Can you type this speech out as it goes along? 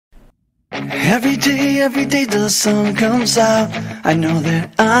Every day the sun comes out, I know that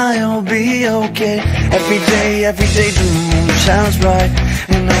I'll be okay. Every day the moon shines bright,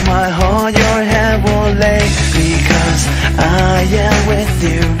 and on my heart your head will lay. Because I am with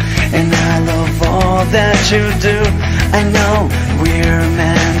you, and I love all that you do. I know we're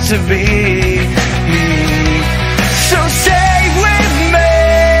meant to be. So stay with me,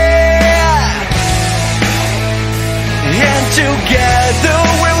 and together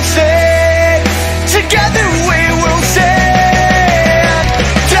we'll say, together we will sing.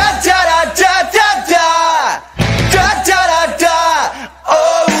 Da da da da da da, da da da da.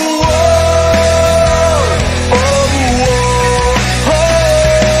 Oh oh oh oh oh.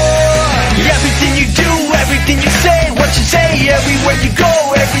 Everything you do, everything you say, what you say, everywhere you go,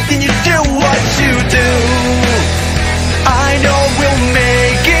 everything you do, what you do, I know we'll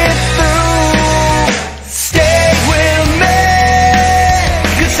make it through. Stay with me,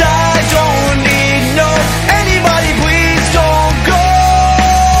 'cause I don't need no anybody, please don't go.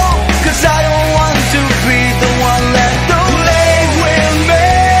 'Cause I don't want to be the one left alone with me.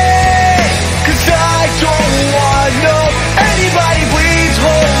 'Cause I don't want no anybody, please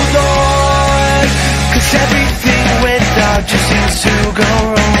hold on. 'Cause everything without you seems to go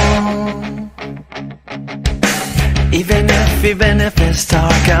wrong. Even if it's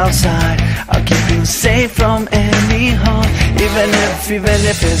dark outside, I'll keep you safe from any harm. Even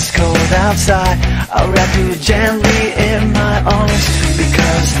if it's cold outside, I'll wrap you gently in my arms.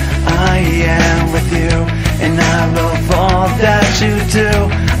 Because I am with you, and I love all that you do.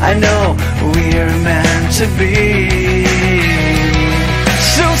 I know we're meant to be.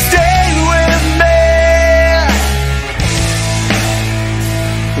 So stay with me,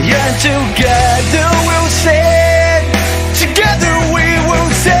 yeah, together we'll sing. Together we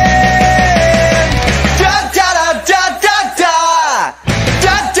will sing. Da da da da da da,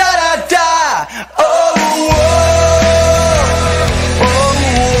 da da da da. Oh oh oh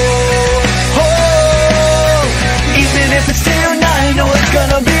oh oh. Even if it's still night, I know it's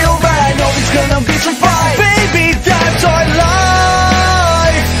gonna be alright. I know it's gonna be some fight. Baby, that's our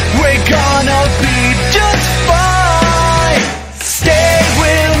life. We're gonna be just fine. Stay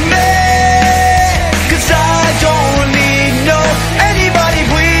with me, 'cause I don't need no anybody,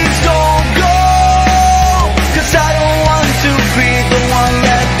 please don't go. 'Cause I don't want to be the one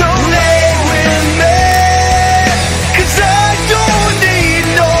left alone with me. 'Cause I don't need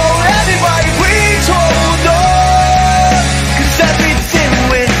no anybody, please hold on. 'Cause everything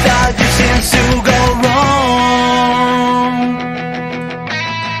without you seems to go wrong.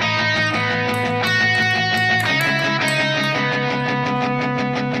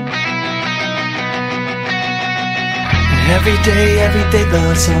 Every day the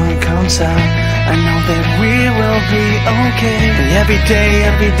sun comes out, I know that we will be okay. Every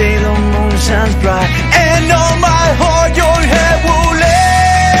day the moon shines bright, and on my heart your head will lay.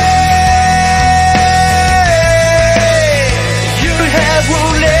 Your head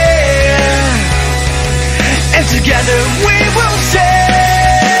will lay, and together we will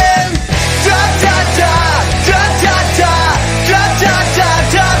sing. Da da da, da da da, da da da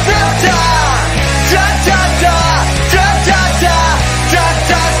da da da, da da da.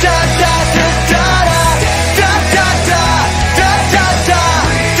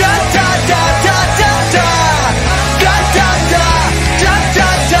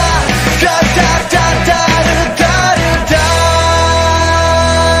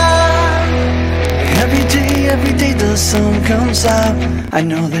 Every day the sun comes out, I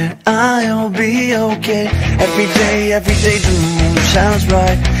know that I'll be okay. Every day the moon shines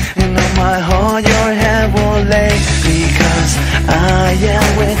bright, and on my heart your head will lay. Because I am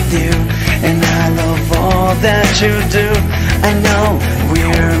with you, and I love all that you do. I know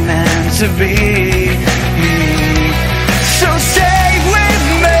we're meant to be.